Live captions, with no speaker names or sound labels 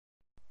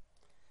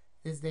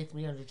This is day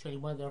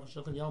 321, the Aruch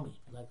Shulchan Yomi. If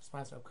you'd like to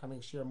sponsor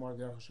upcoming Shir more of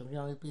the Aruch Shulchan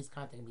Yomi, please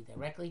contact me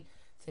directly.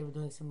 Today we're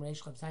doing some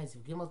Reish Chav Science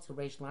of Gimel to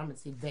Reish Lam and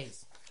Siv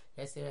Beis.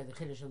 Yesterday we had the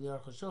Chiddush of the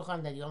Aruch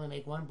Shulchan that you only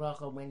make one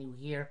bracha when you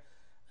hear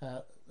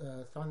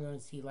thunder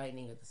and see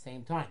lightning at the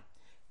same time.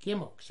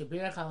 Gimel,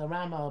 Kshabirach al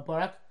Aram al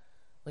Barak,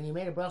 when you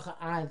made a bracha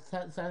on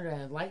thunder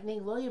and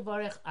lightning, Lo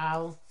Yivarech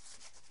al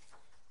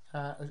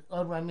Od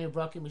Ramir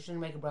Brakim, we shouldn't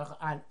make a bracha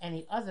on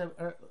any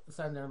other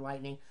thunder and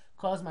lightning,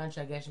 Kozman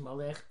Shageshem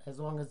Olech, as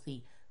long as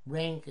the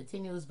rain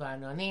continues,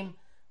 va'anonim,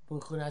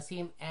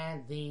 buchunasim,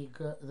 and the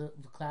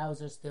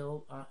clouds are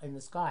still in the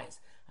skies.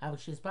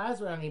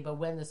 But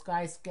when the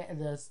skies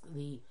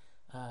the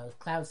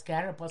clouds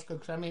scatter,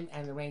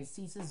 and the rain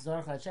ceases,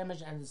 zorch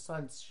hashemesh, and the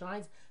sun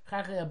shines,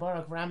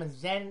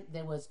 then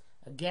there was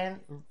again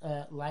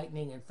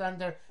lightning and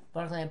thunder.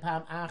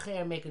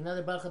 Make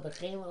another bracha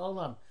b'chein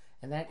olam,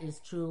 and that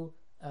is true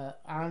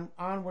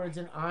onwards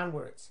and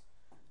onwards.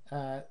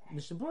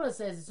 Mishnah Berurah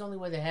says it's only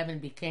where the heaven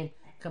became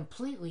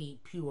completely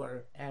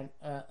pure and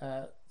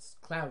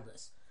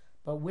cloudless,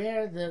 but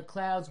where the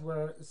clouds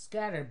were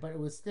scattered, but it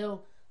was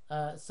still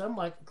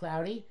somewhat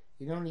cloudy,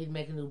 you don't need to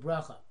make a new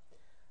bracha.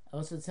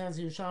 Also, it sounds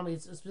in Yerushalmi,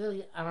 it's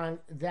specifically on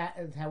that,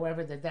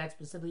 however, that's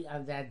specifically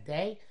on that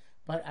day,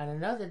 but on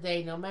another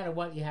day, no matter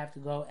what, you have to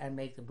go and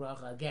make the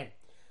bracha again.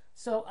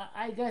 So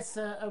I guess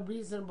a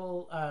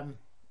reasonable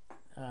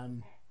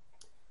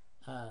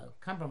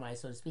compromise,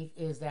 so to speak,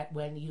 is that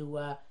when you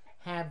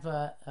have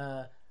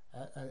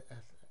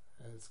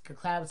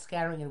clouds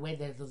scattering in a way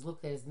that it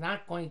looks that it's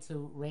not going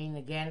to rain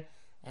again,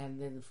 and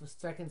the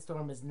second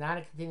storm is not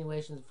a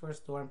continuation of the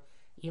first storm,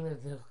 even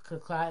if the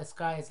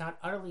sky is not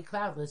utterly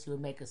cloudless, you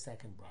would make a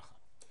second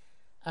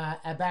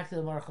bracha. Back to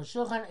the Aruch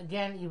Shulchan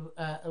again.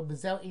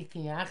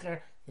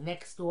 The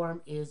next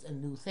storm is a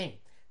new thing.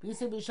 You're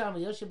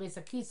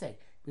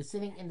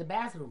sitting in the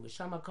bathroom,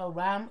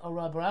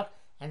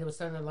 and there was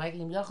thunder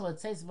lightning.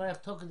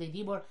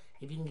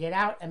 If you can get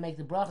out and make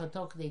the bracha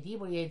tokadei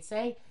dibur, you'd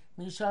say,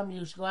 Misham,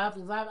 you should go out.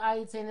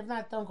 I'd say, and if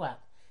not, don't go out.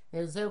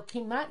 There's a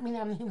kimat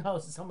minam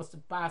ninos. It's almost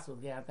impossible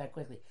to get out that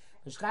quickly.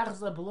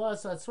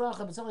 So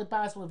it's only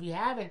possible if you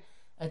haven't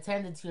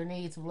attended to your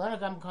needs, and you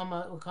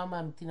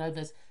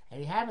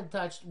haven't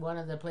touched one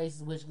of the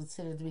places which is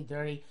considered to be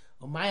dirty,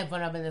 or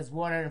and there's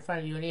water in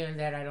front of you, and even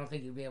that, I don't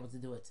think you'll be able to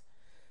do it.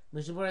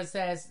 Mishnah Berurah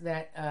says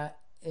that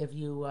if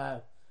you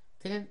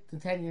didn't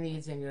attend your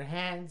needs and your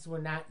hands were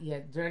not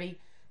yet dirty,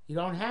 you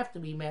don't have to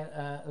be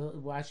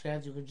wash your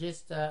hands. You can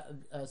just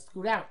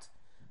scoot out,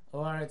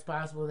 or it's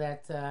possible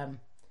that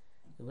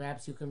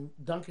perhaps you can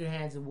dunk your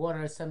hands in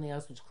water or something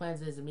else which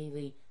cleanses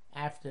immediately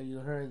after you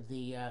heard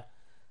the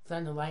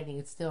thunder and lightning.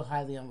 It's still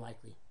highly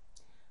unlikely.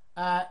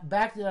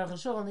 Back to the Aruch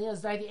Shulchan.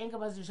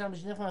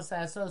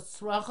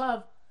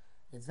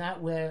 It's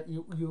not where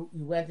you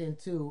went in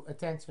to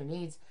attend to your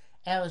needs.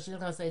 El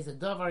Shulchan says a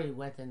dover, you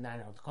went in, I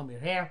don't know, to comb your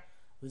hair.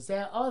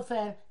 That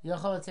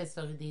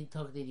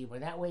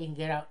way you can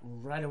get out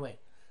right away.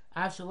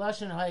 Even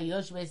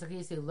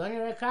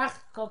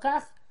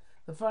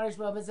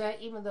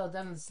though it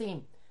doesn't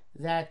seem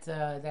that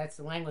that's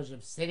the language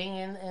of sitting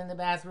in the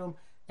bathroom,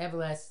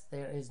 nevertheless,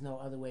 there is no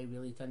other way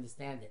really to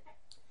understand it.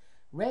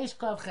 Reish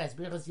Kav Ches,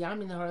 Birchas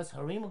Yamin Horos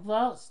Harim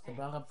Ugvos, the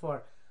bracha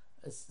for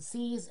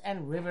seas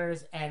and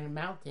rivers and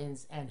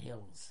mountains and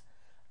hills.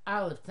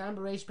 Aleph Tam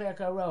Reish Perek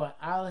Haroa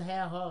Al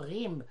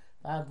HaHorim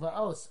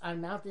Va'Gvaos, on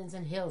mountains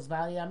and hills,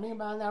 Val Yamim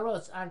Val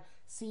Naros, on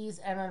seas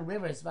and on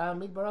rivers, Val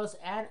Midbaros,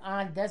 and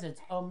on deserts.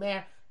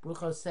 Omer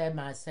Bruchos Seb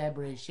Ma'aseh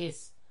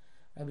Bereshis.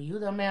 Rabbi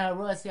Yehuda Omer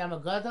Ruas Yam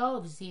HaGadol,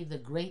 if you see the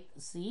great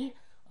sea,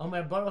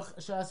 Omer Baruch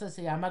Shasas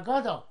Yam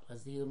HaGadol,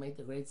 as you make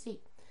the great sea.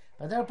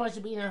 But there are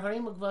should be in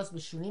Harim Ugvos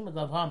B'Shunim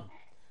Agavham.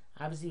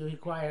 Obviously, you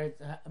require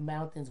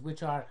mountains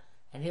which are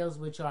and hills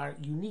which are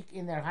unique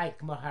in their height,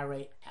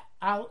 K'mahare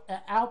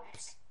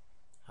Alps,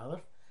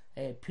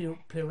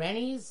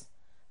 Pyrenees,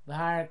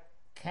 Bahar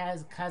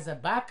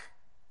Kazabak,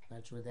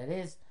 not sure what that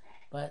is,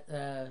 but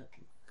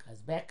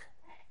Kazbek,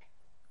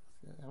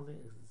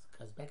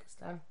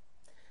 Kazbekistan.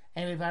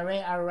 And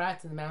Vare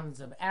Ararat, in the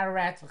mountains of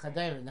Ararat,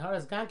 V'Chadayim, and the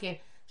Horas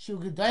Gankin,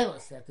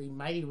 Shugedolos, that the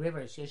mighty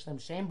rivers, Sheshlem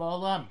Shem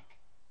Ba'olam,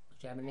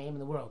 which have a name in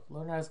the world.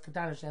 Lonar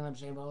Katana Shem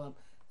Shem Ba'olam,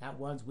 not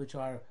ones which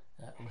are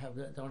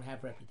don't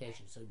have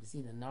reputation. So you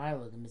see the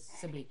Nile or the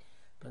Mississippi,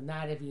 but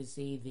not if you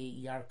see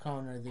the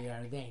Yarkon or the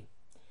Ardain.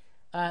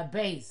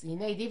 Beis,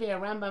 Yinei Divi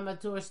Rambam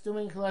Matur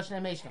Stuming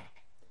Koloshon HaMishnah.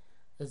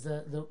 Because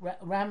the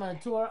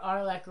Rambam Matur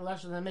are like the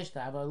Lashon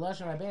HaMishnah. Ava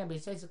Lashon Rabbeinu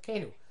B'Yisrael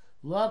Kenu.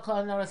 Lo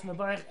Kol Noras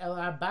Mevarech El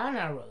Arba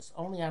Naros.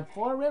 Only on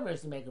 4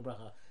 rivers to make a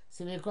bracha.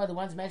 Similar the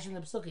ones mentioned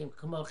in the Pesukim.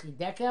 Kamo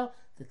Chidekel,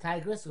 the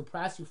Tigris,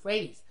 Upras,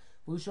 Euphrates.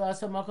 Vushu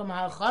Asa Mokom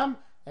HaCham.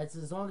 That's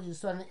as long as you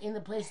saw in the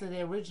place where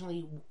they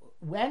originally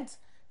went.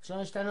 They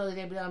have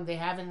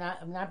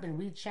not been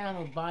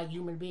rechanneled by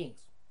human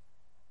beings.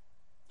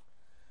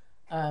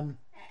 Below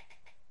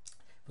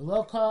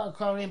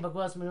Korim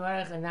Bagos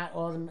Mevarech, and not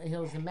all the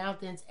hills and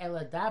mountains.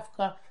 Ela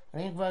Dafka,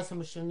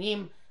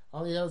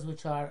 only those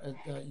which are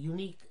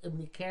unique,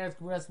 and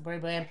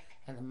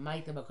the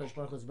might of HaKadosh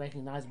Baruch Hu is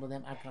recognizable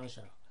them.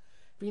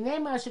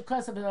 This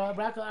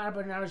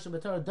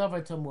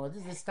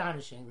is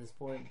astonishing.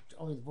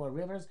 Only 4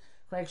 rivers.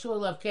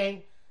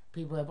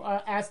 People have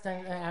asked,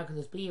 how could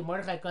this be?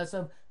 Mordechai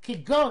Kosav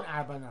Kigon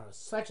Arbanaros,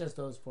 such as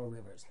those 4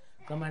 rivers.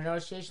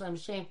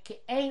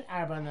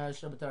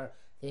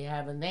 They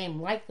have a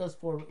name like those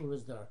 4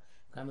 rivers there.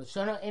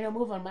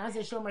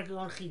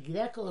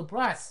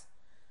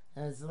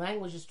 As the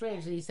language is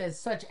strange, he says,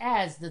 such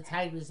as the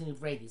Tigris and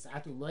Euphrates.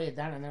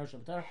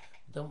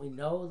 Don't we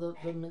know the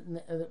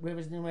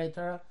rivers in the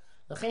Torah?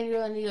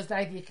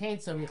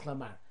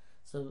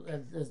 So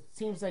it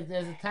seems like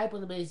there's a type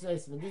of the Beis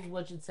Yosef, and this is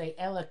what should say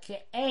Ela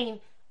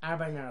Ke'ein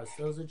Arba Naros,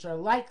 those which are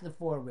like the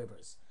 4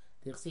 rivers,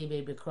 the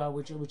Chsibe Bikra,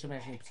 which are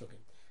mentioned in Pesukim.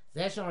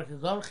 Zeshon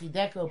Rakagon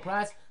Chideko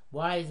Pras.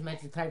 Why is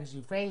mentioned Tigris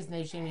Euphrates?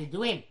 Neishem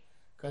Yeduim,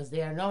 because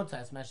they are known to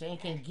us. Mashen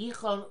Ken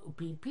Gichon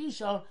Upi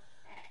Pishon.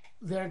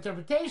 Their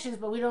interpretations,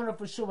 but we don't know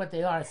for sure what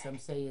they are. Some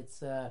say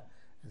it's the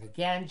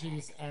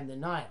Ganges and the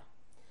Nile.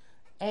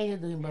 But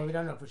we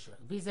don't know for sure.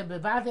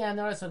 Volga,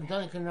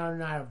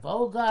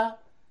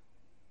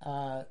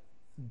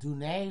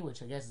 Dunay,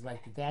 which I guess is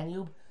like the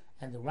Danube,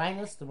 and the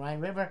Rhinus, the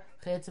Rhine River,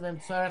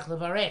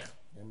 the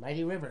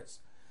mighty rivers.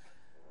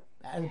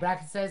 And the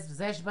bracket says,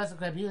 because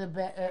of a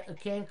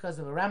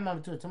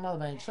Rambam to a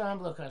Tamal and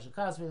Sham, all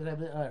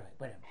right,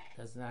 whatever.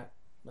 Does not,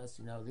 unless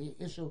you know the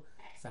issue,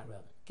 it's not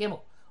relevant.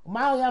 Gimel.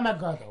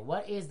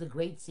 What is the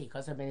Great Sea?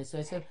 Because I've been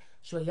Yosef,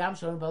 Shoyam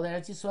Shon Bal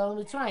Eretz Yisrael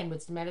and Mitzrayim.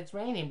 It's the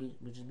Mediterranean,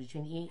 which is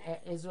between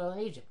Israel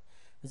and Egypt.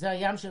 This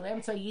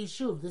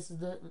is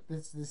the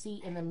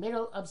sea in the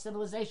middle of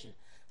civilization.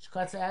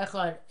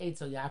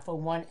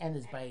 One end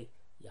is by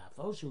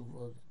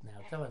Yafo,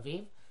 now Tel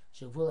Aviv.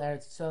 Shuvul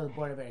Eretz Yisrael, the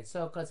border of Eretz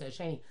Yisrael. Kotze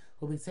Hasheni,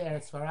 who would say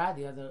Eretz Farad.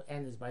 The other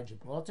end is by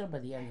Gibraltar, by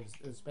the end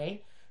of Spain.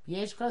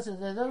 V'yesh Kotze,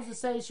 those who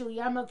say Shu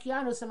Yam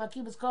Okeanos and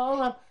Makibus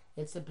Ka'olam.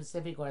 It's the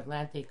Pacific or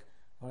Atlantic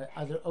or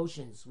other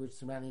oceans which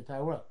surround the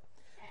entire world.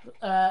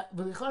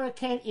 V'lichora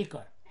Ken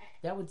Ikar.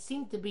 That would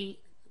seem to be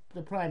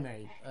the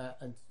primary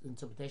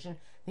interpretation.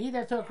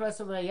 It's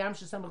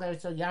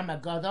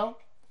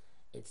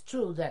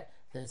true that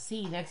the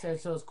sea next to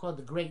Eretz Yisrael is called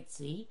the Great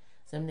Sea.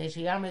 That's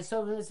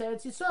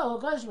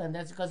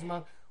because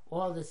among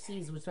all the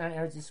seas which surround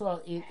Eretz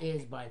Yisrael, it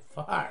is by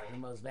far the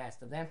most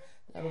vast of them.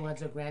 The other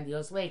ones are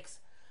grandiose lakes.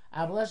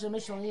 In terms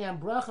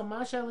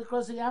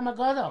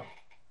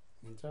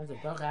of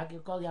bracha, how can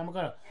you call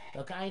Yamagodo?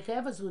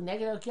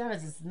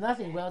 It's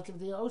nothing relative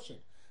to the ocean.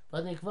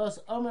 But in Kvos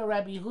Omer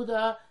Rabbi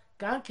Yehuda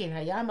Gankin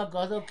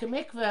Hayamagodo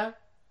Kemikveh,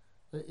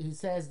 he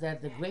says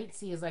that the Great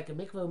Sea is like a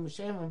mikveh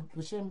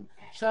Mishem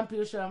Sham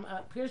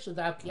Pirshu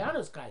Da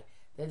Okeanos Kai.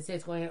 Then it says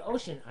it's going in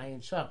ocean,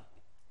 Ayin Sham.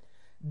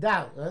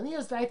 Dal. No,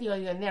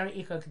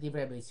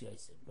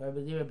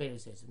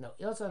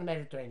 also in the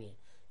Mediterranean,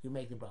 you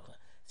make the bracha.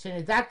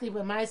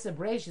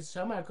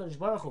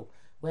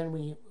 When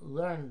we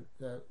learn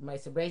the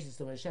Ma'aseh Bereishis,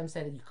 when Hashem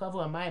said, all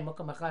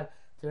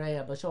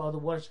the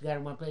water should gather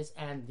in one place,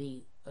 and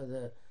the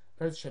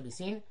earth should be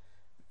seen,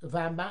 the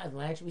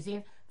land should be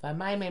seen. And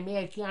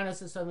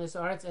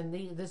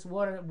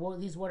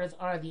these waters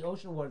are the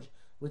ocean waters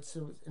which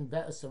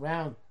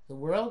surround the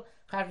world.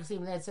 Then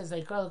it says,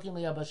 he called the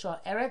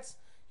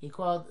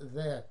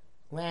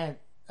land,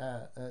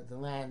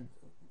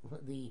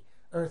 the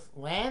earth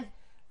land,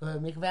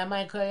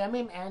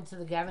 and to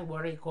the gathering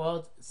water he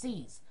called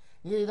seas.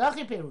 It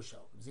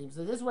seems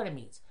that this is what it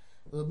means.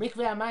 The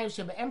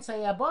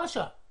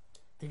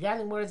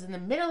gathering water is in the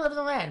middle of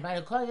the land.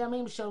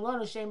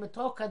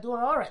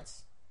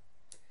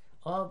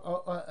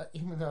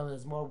 Even though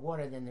there's more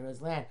water than there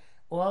is land,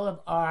 all of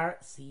our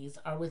seas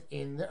are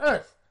within the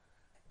earth.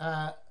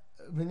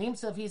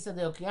 He said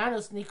the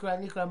Okeanos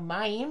nikra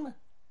mayim.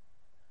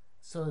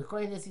 So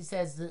according to this, he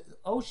says the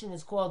ocean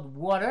is called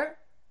water.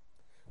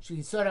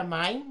 Shisora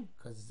mayim,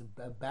 because it's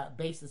the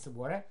basis of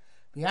water.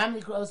 B'yam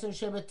nikra ocean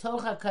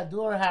shebetocha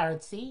kadur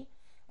haaretzi,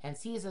 and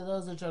seas are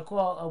those which are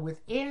called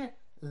within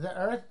the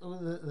earth,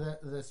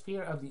 the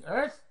sphere of the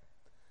earth.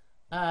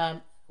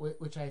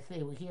 Which I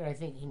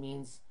think he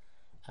means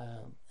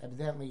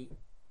evidently.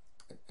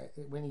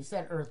 When he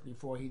said earth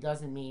before, he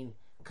doesn't mean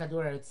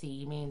kadur haaretzi.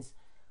 He means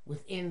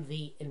within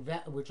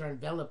which are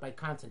enveloped by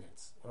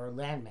continents or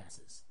land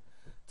masses.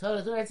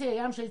 Within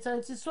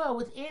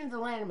the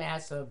land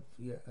mass of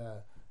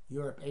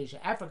Europe,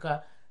 Asia,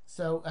 Africa.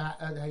 So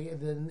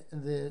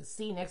the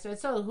sea next to it.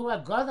 So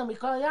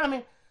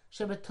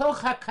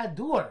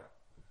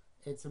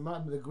it's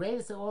among the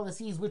greatest of all the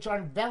seas which are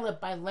enveloped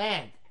by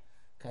land.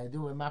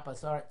 Kadur and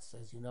mapas arts,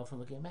 as you know from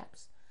looking at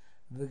maps.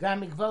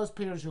 V'gam mikvos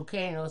pirush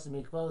ukein, also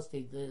mikvos,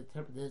 they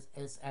interpret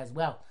this as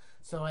well.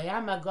 So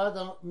Hayam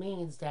HaGadol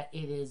means that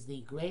it is the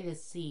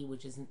greatest sea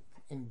which is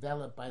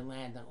enveloped by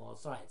land on all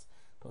sides,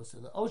 opposed to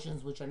the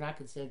oceans which are not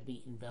considered to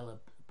be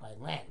enveloped by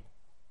land.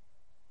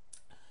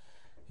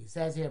 He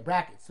says here,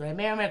 brackets. So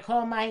Rameir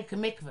kol mayim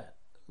k'mikveh.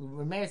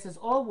 Rameir says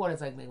all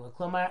waters like mikveh.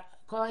 Klomar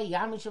kol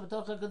yam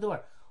shebatocha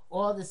kadur.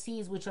 All the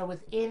seas which are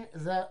within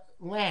the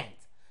land.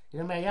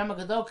 Rameir Yam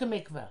HaGadol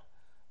k'mikveh.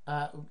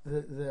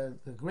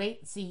 the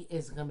Great Sea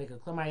is going to make a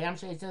Klomar Yam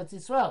She'etzel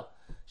Tzisrael.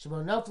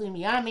 Shebo Noflim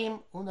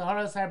Yamim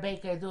Unaharos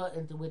Harbeika Yadua,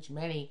 into which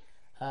many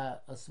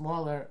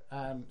smaller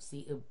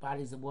sea,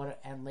 bodies of water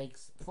and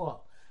lakes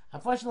fall.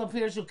 Unfortunately,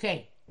 Pirshu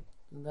came.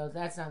 No,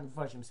 that's not the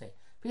first I'm saying.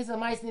 Piece of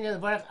mice near the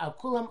Baruch Al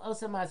Kulam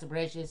Osam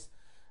Masabrachis.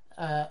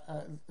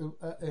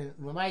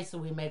 Lamaisa,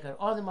 we make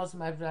all the most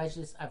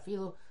Masabrachis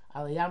Afilu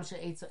Al Yam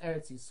She'etzel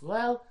Eretz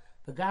Yisrael.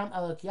 V'gam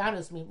Al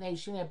Okeanos Mipnei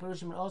Shinei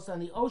Perushim, and also on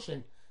the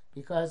ocean,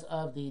 because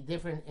of the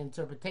different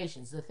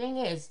interpretations. The thing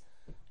is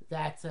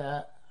that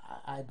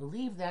I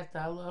believe that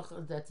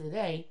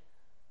today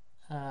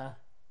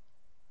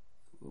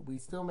we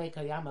still make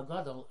a Yam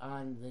HaGadol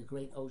on the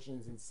great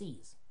oceans and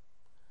seas.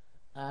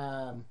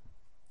 The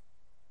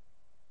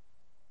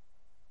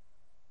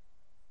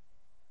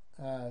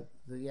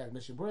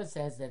Mishnah Berurah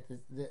says that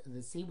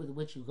the sea with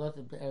which you go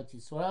to Eretz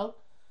Yisrael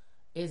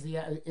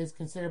is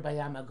considered by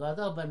Yam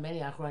HaGadol, but many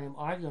Achronim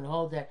argue and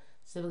hold that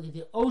specifically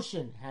the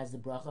ocean has the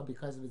bracha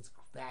because of its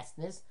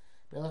vastness.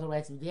 Belacha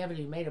writes, if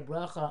you made a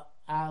bracha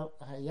al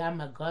Yam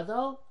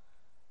HaGadol,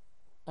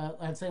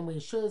 I'm saying we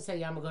should say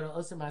Yam HaGadol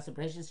Osam Masa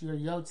Bereshis, you're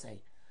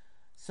Yotzei.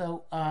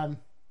 So I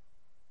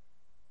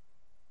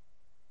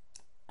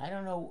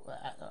don't know.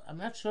 I'm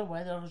not sure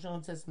why the Rosh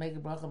Hashanah says make a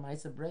bracha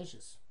Masa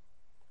Bereshis.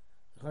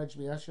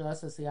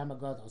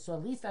 So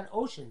at least on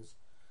oceans,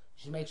 you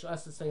should make sure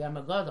to say Yam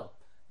HaGadol.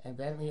 And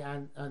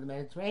then on the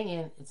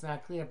Mediterranean, it's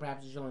not clear.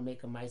 Perhaps you should only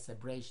make a Maisa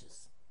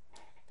Brachis. I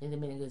think the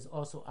meaning is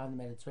also on the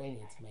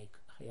Mediterranean to make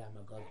Hayam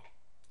HaGadol.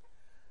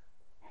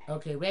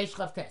 Okay, Reish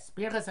Chavtes.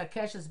 Birchas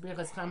HaKeshes,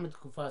 Birchas Chamid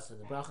Kufasa.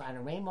 The bracha on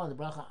a rainbow and the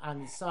bracha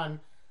on the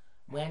sun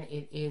when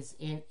it is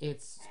in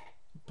its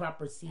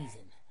proper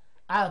season.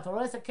 Aleph,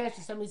 Aros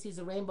HaKeshes, somebody sees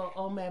a rainbow,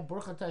 Omer,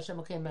 Baruch Atah Hashem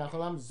Elokeinu melech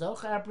haolam,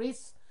 Zochar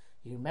Bris.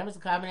 He remembers the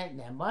covenant,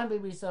 Ne'eman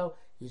B'briso.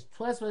 He's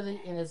trustworthy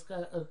in his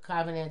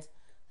covenant.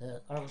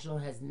 The Aruch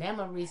Shalom has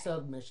Nema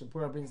Riso. Mishnah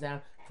Berurah brings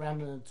down from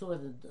the tour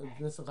the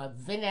Nusach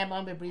Vinem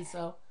Ambe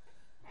Briso,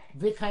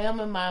 Vikayom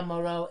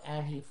Ma'amoro,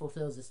 and he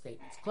fulfills the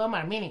statements.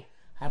 Klomar, meaning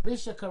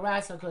Habrisha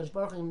Karas HaKadosh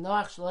Baruch Hu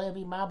Noach Shelo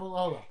Yabi Mabul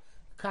Olam.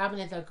 The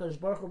covenant that Kadosh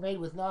Baruch Hu made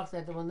with Noach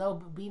that there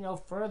will be no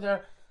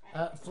further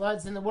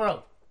floods in the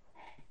world.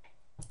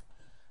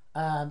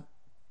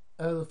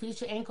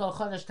 Lefisha Ein Kol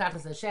Chodesh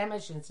Tachas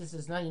HaShemesh, and since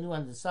there's nothing new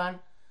under the sun.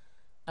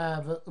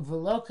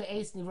 V'lo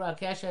Ka'es Nivra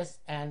Keshes,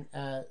 and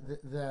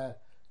the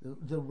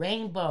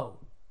rainbow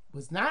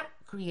was not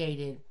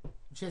created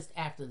just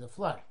after the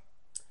flood.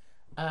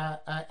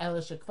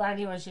 Existed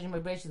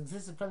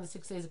from the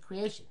 6 days of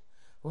creation.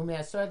 So the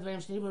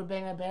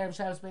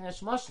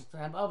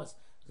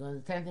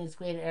 10th thing is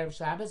created Erev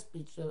Shabbos,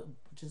 which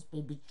is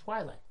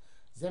twilight.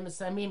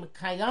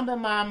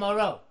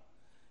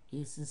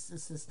 He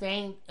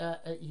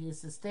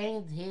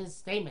sustained his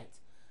statement.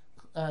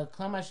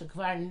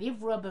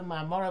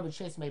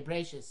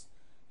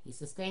 He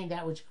sustained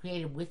that which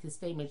created with his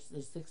statement,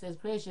 the 6 days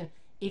creation,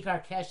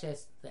 Ikar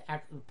Keshes, the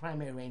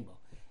primary rainbow.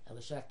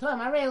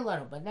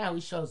 But now he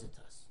shows it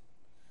to us.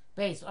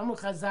 Base, Amru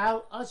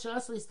Chazal,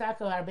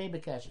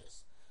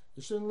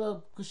 you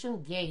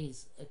shouldn't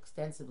gaze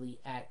extensively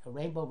at a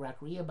rainbow,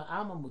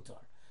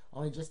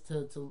 only just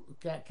to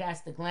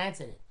cast a glance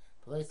at it.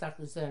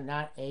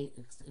 Not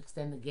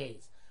extend the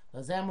gaze.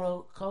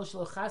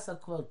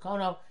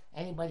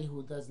 Anybody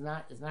who is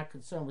not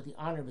concerned with the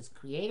honor of his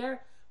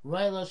creator,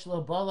 it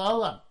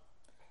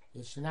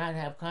should not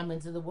have come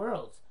into the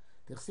world.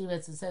 The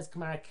Chsiv says,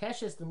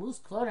 "Keshes the mus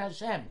klod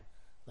Hashem,"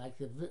 like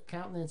the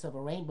countenance of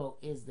a rainbow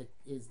is the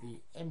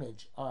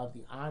image of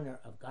the honor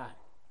of God.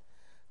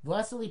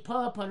 Vasili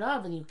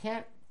panav, and you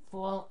can't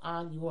fall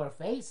on your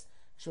face.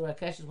 Shura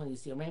Keshes, when you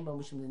see a rainbow,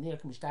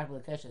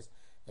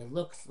 it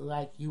looks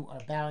like you are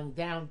bowing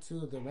down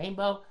to the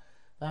rainbow.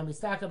 And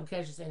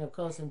of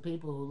course, in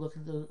people who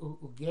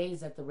who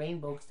gaze at the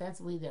rainbow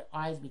extensively, their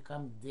eyes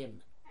become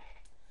dim.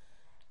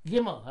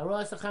 Gimel,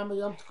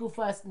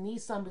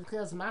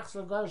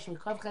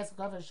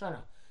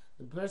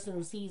 the person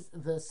who sees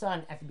the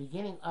sun at the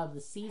beginning of the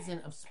season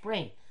of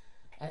spring,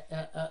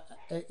 the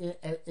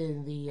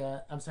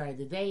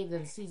day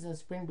that the season of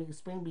spring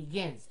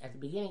begins, at the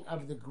beginning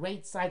of the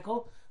great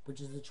cycle,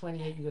 which is the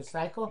 28-year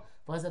cycle,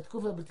 and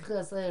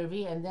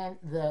then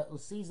the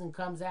season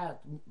comes out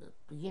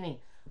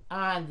beginning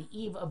on the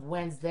eve of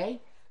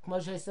Wednesday, like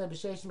was during the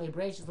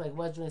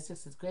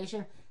 6th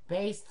creation,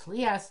 based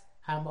Tlias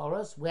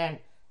Hamoros, when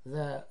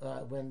the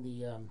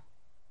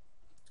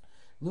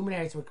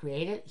luminaries were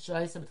created, which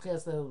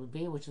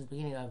is the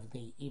beginning of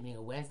the evening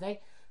of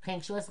Wednesday. So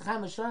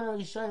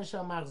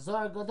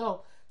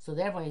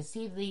therefore, you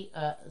see the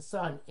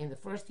sun in the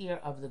first year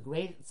of the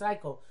great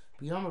cycle,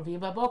 on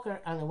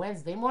the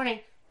Wednesday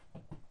morning,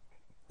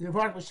 you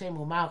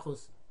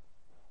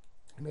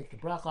make the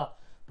bracha,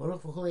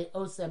 Baruch v'chulei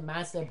osem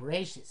masa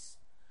bereshis.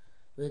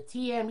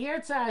 V'tiyem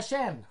yirtza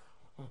Hashem.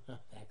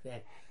 Back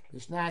then.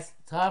 B'shnas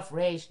Taf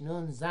Reish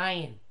Nun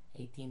Zayin,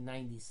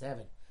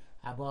 1897.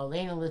 Haba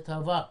aleinu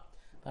l'tova.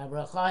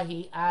 V'bracha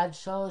hi ad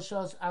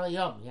sholosh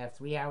alayom. You have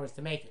 3 hours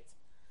to make it.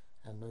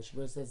 And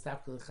Moshe says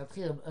that's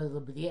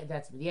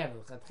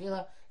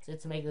b'diavad. So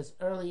to make it as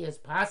early as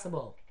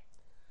possible.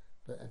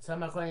 But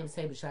some Achronim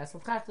say b'shas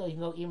l'chachto you can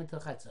go even till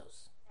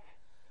chatzos.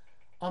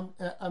 And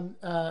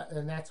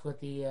that's what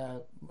the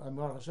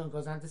Aruch HaShulchan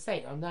goes on to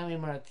say. If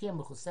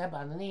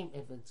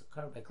it's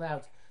covered by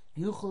clouds,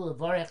 yuchul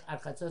levarech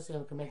ad chatzos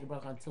you can make a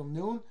bracha until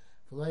noon.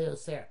 V'lo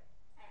yoser,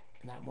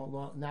 not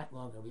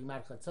longer.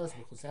 V'imad chatzos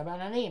mechuseh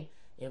ba'ananim.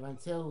 If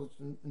until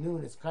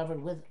noon is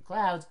covered with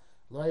clouds,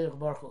 lo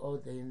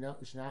yirch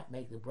they should not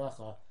make the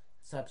bracha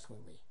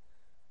subsequently.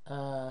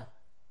 The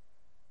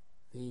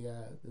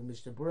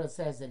Mishnah Berurah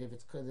says that if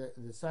it's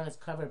the sun is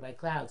covered by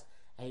clouds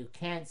and you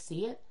can't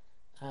see it,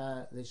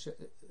 the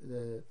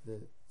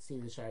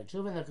Shari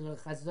Tshuva, the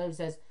Chassidus Tov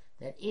says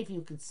that if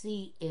you could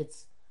see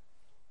its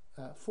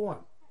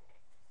form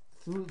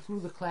through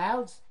the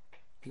clouds,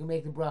 you can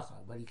make the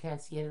bracha. But you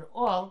can't see it at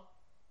all,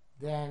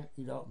 then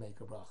you don't make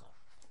a bracha.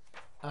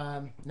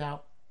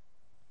 Now,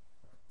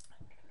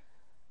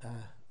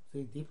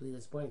 very deeply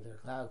disappointed that a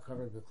cloud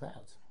covered with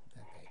clouds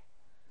that day.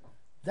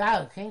 They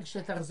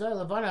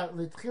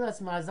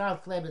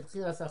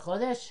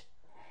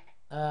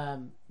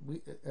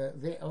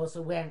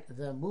also, when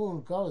the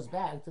moon goes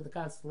back to the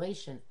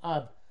constellation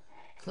of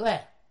Kle,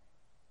 I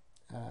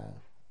don't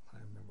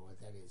remember what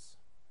that is.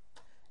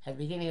 At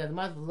the beginning of the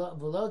month,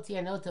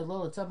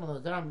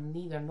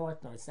 neither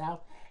north nor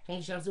south.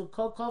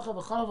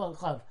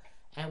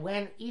 And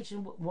when each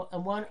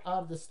one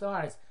of the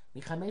stars,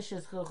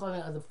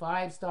 of the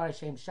 5 stars,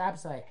 Shem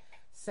Shabsai,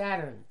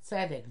 Saturn,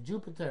 Tzedek,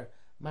 Jupiter,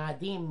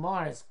 Ma'adim,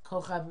 Mars,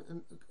 Kochav,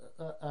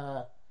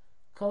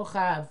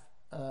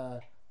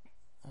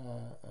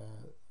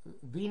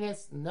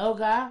 Venus,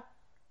 Noga,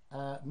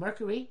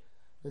 Mercury,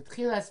 the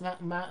Tchilas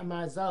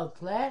Mazal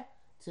Tle,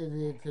 to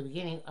the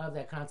beginning of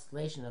that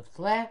constellation of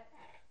Tle,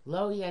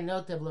 Lo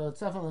Yanotev Lo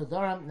Tzofim Lo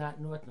Doram,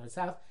 not north nor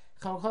south.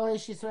 When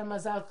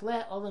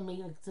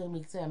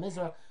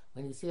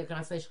you see the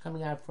constellation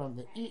coming out from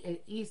the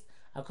east,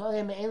 I'll call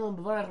him Elum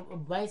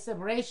Baisa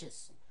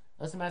Bereshis.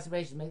 Also, Master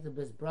Bereshis make the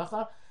best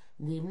bracha.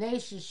 Nivnei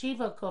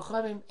Shishiva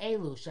Kochavim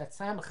Elu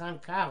Shatzam Chan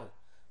Kal,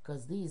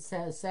 because these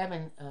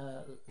 7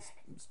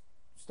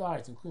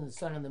 stars, including the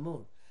sun and the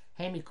moon,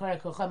 Hemi Kora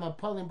Kochavim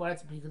Polim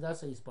Baratz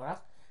Pikudaso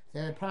Yisbarach,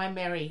 they're the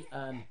primary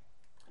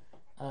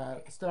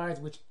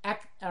stars which are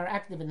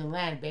active in the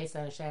land based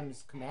on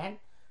Hashem's command.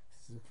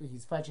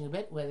 He's fudging a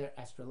bit, whether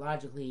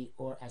astrologically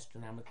or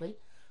astronomically.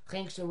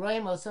 Therefore,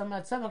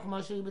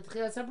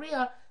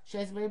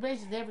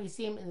 you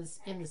see him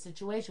in the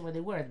situation where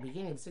they were at the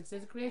beginning of 6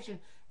 days of creation.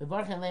 Who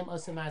Rosh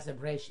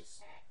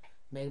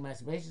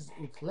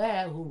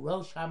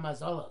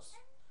Hamazolos.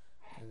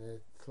 And the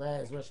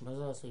Tle is Rosh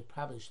Hamazolos, so you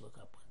probably should look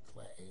up what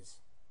Tle is.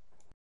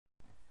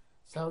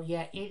 So,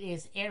 yeah, it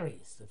is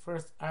Aries, the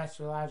first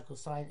astrological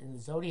sign in the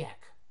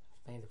zodiac,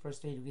 the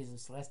first 3 degrees of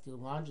celestial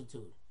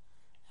longitude.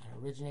 And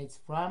originates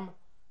from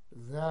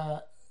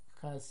the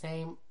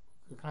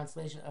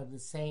constellation of the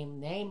same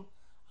name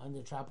on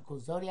the tropical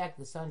zodiac.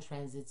 The sun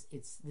transits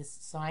this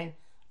sign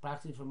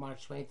approximately from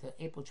March 20th to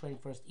April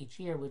 21st each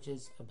year, which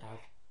is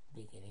about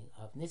the beginning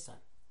of Nisan.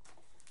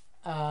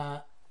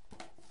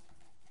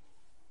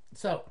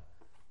 So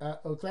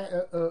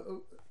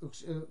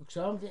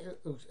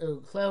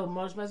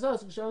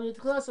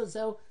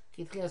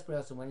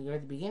when you're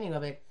at the beginning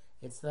of it,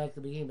 it's like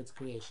the beginning of its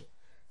creation.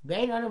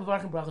 We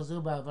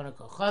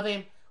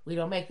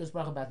don't make this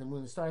bracha about the moon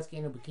and stars. We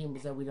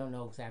don't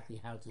know exactly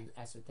how to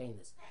ascertain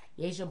this.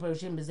 There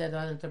are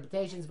other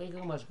interpretations.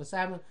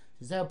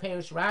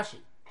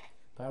 Rashi,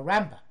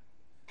 Ramba.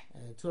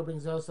 The Torah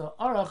brings also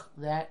Aruch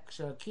that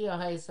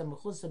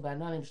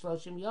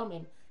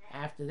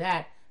after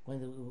that, when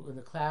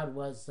the cloud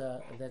was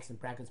that's in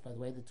brackets by the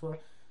way, the Torah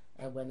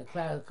when the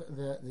cloud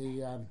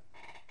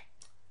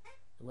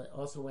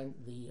also when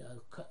the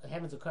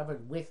heavens are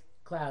covered with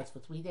clouds for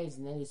 3 days,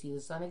 and then you see the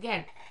sun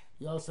again,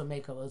 you also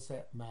make a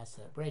Masa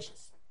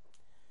Bereshis.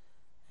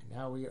 And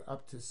now we are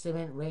up to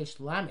Siman Reish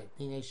Lamed,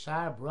 Dine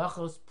Shar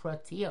Brachos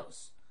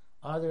Pratios,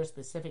 other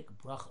specific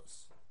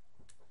brachos.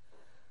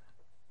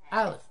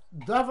 Aleph,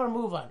 Davar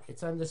Muvan,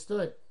 it's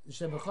understood. You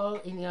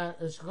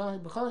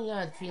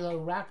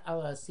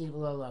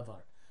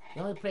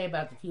only pray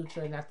about the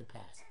future and not the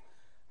past.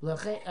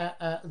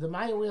 The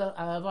Maya wheel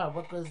Alavar,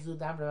 what goes to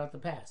davar about the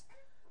past?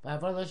 On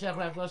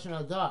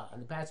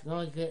the past,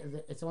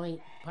 it's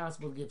only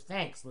possible to give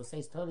thanks. Let's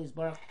say to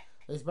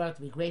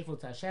be grateful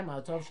to Hashem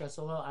on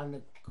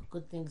the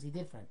good things He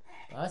did for him.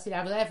 On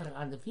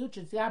the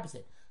future, it's the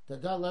opposite. The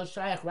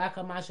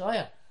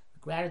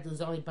gratitude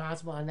is only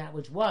possible on that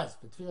which was.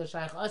 But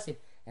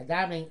and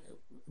davening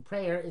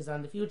prayer is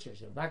on the future.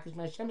 You ask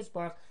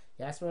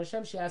for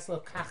Hashem,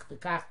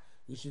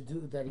 you should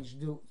do that. He should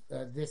do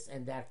this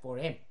and that for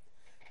him.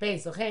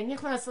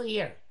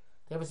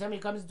 Therefore, somebody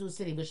comes into a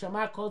city,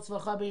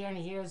 and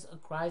he hears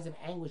cries of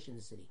anguish in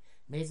the city.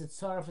 Makes it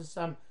sorrow for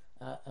some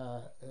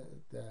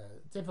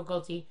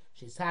difficulty,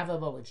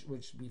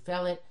 which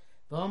befell it.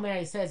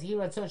 He says, he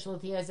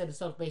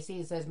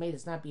says, may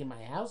this not be in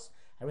my house.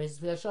 I raise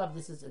this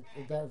this is a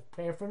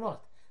prayer for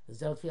north.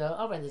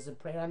 There's a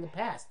prayer on the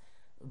past.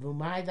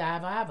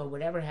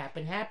 Whatever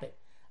happened, happened.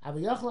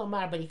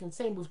 But he can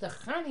say, I'm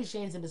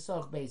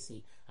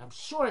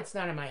sure it's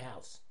not in my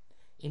house.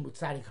 He's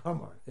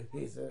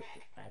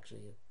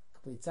actually a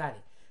complete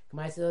tzaddik.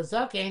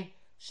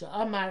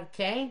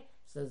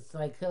 So it's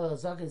like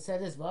Zokin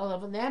said this,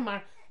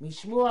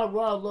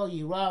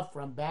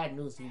 from bad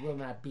news he will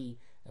not be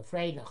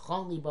afraid.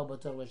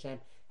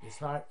 His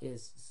heart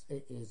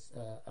is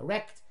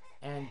erect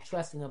and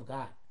trusting of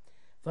God.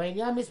 There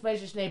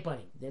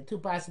are two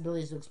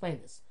possibilities to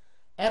explain this.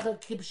 One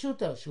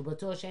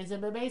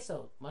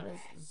is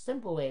a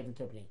simple way of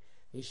interpreting.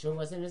 Yeshua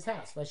was in his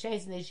house. The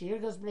second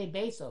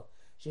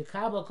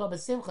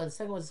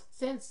was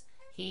since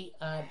he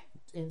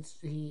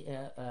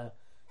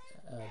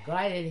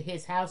guided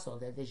his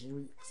household that they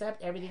should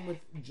accept everything with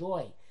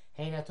joy.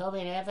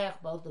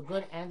 Both the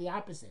good and the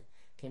opposite.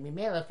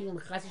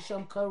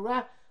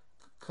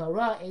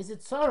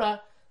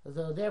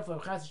 So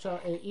therefore,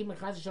 even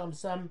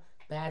some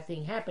bad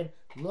thing happened,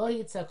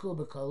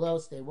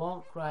 they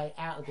won't cry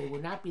out. They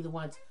will not be the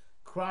ones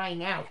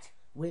crying out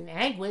with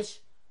anguish.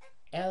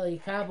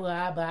 They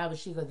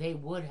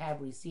would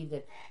have received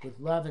it with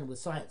love and with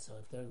silence. So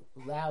if they're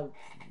loud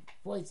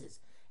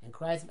voices and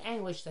cries of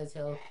anguish, says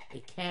Hill,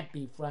 it can't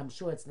be from,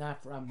 sure it's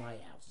not from my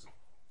house.